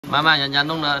慢慢人家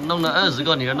弄了20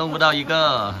个，你都弄不到一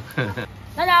个。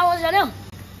大家好，我是小六。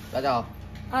大家好。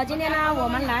今天呢，我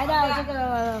们来到这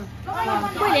个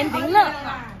桂林平乐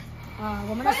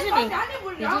我们的柿饼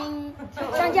已经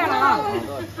上架了啊。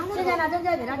现在呢，正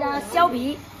在给大家削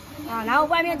皮然后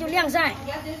外面就晾晒。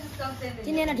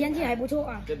今天的天气还不错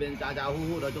啊。这边家家户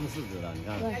户都种柿子了，你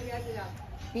看。对。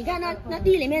你看那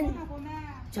地里面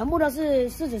全部都是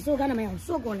柿子树，看到没有？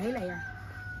硕果累累啊。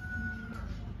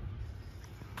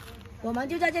我们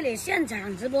就在这里现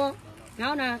场直播，然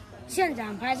后呢，现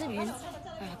场拍视频，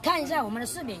看一下我们的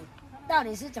柿饼到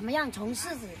底是怎么样从柿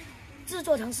子制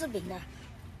作成柿饼的。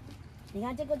你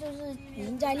看这个就是已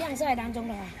经在晾晒当中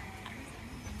了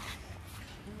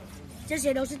这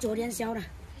些都是昨天削的。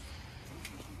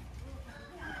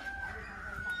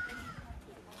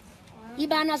一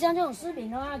般呢，像这种柿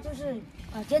饼的话，就是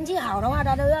天气好的话，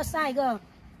它都要晒个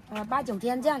8、9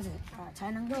天这样子才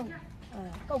能够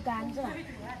够干，是吧？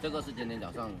这个是今天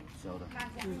早上削的，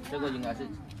这个应该是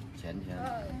前天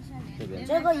这边。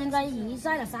这个应该已经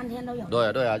晒了3天都有。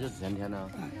对啊，就是前天呢。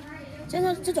现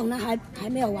在这种呢还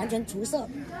没有完全除色，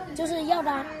就是要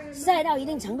它晒到一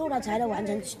定程度了才能完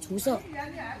全除色。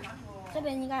这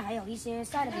边应该还有一些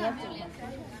晒的比较久的。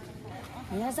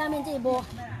你看上面这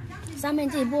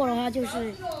一波的话就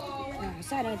是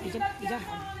晒的比较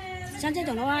好。像这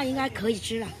种的话应该可以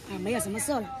吃了没有什么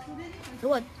色了。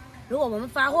如果我们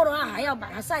发货的话，还要把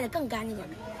它晒得更干一点，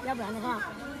要不然的话，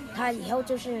它以后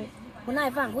就是不耐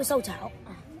放，会受潮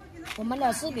我们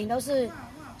的柿饼都是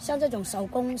像这种手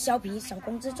工削皮、手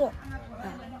工制作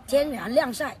天然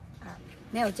晾晒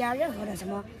没有加任何的什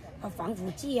么防腐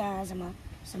剂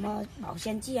什么保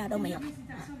鲜剂都没有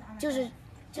就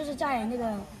是在那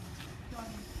个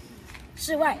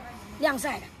室外晾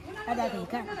晒的，大家可以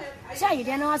看。下雨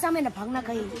天的话，上面的棚呢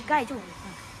可以盖住。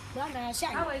然后呢，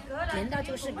下雨淋到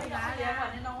就柿饼。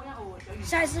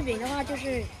晒柿饼的话，就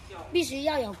是必须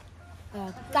要有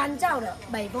干燥的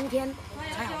北风天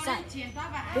才好晒。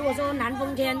如果说南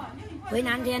风天、回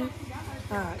南天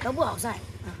都不好晒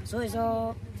所以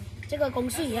说这个工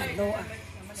序也很多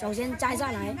首先摘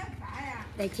下来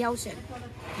得挑选，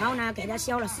然后呢给它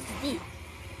削了柿子蒂，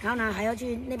然后呢还要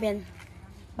去那边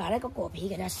把那个果皮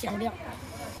给它削掉。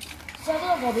削这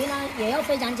个果皮呢也要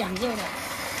非常讲究的。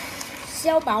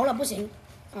削薄了不行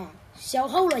削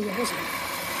厚了也不行。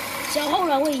削厚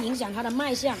了会影响它的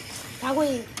卖相，它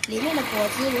会里面的果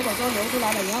汁如果说流出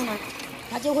来了以后呢，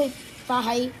它就会发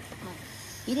黑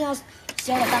一定要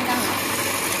削得刚刚好。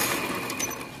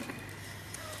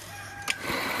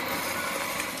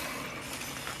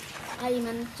阿姨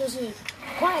们就是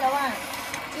快的话，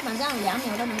基本上2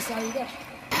秒都能削一个。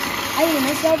阿姨，你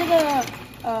们削这个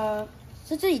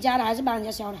是自己家的还是帮人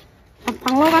家削的？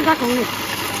帮老板打工的。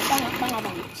帮老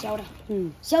板削的，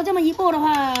削这么一波的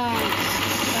话，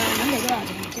能给多少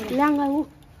钱？2块5。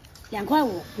2块5，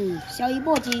削一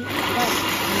波鸡2块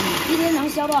5。一天能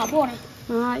削多少波呢？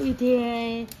一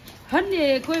天很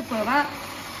的可以8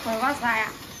把晒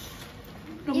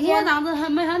一天这样子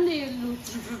很的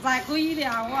实在贵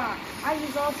了阿姨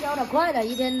说削的快的，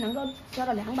一天能够削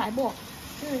到200波，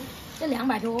是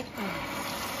200多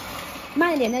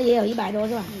慢一点的也有100多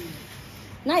是吧？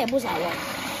那也不少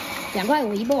2块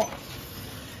5一波，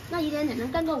那一天也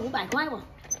能挣个500块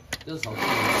就是少。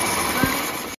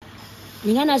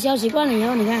你看它削习惯了以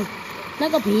后，你看那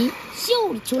个皮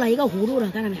咻出来一个弧度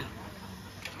了，看到没有？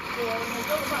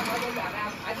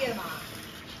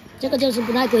这个就是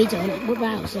不太规则了，不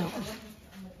太好削。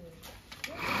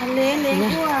连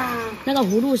过那个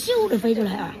弧度咻的飞出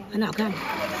来很好看。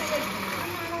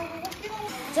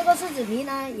这个柿子皮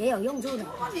呢也有用处的，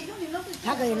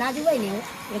它可以拿去喂牛，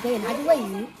也可以拿去喂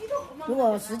鱼。如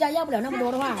果实在要不了那么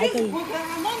多的话，还可以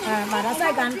把它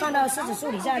晒干，放到柿子树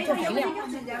底下做肥料，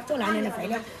做来年的肥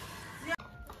料。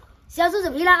削柿子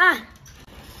皮了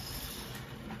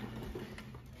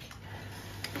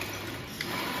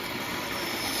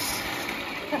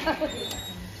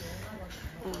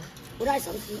不太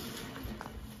熟悉。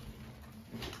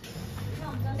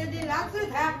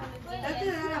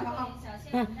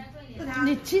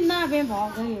你去那边跑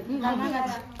可以，你看那个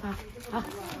好，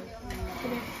这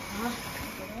边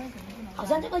好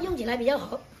像这个用起来比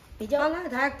较那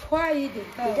台快一点，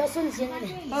比较顺心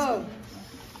一点。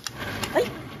哎，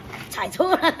踩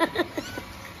错了。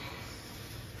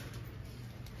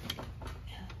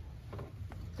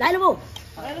来了不？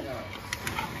来了。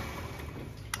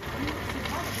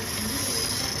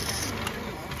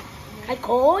还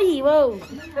可以哦。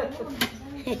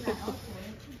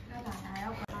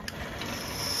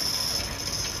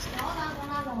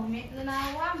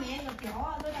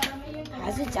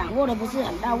还是掌握的不是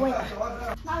很到位。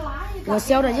我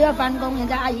削的就要翻工，人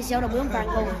家阿姨削的不用翻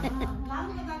工。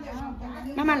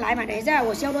慢慢来嘛，等一下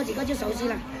我削多几个就熟悉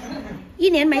了。1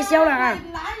年没削了啊，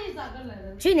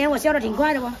去年我削的挺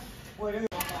快的哦。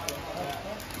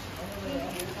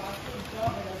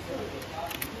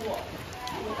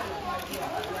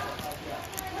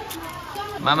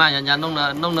妈妈，人家弄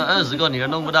了20个，你都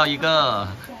弄不到1个。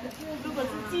如果是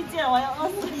计件，我要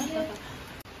20个。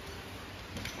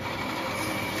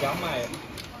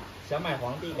想买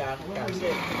皇帝柑，感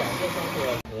谢送出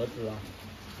了盒子啊，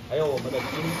还有我们的金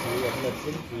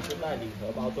桔是带礼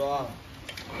盒包装。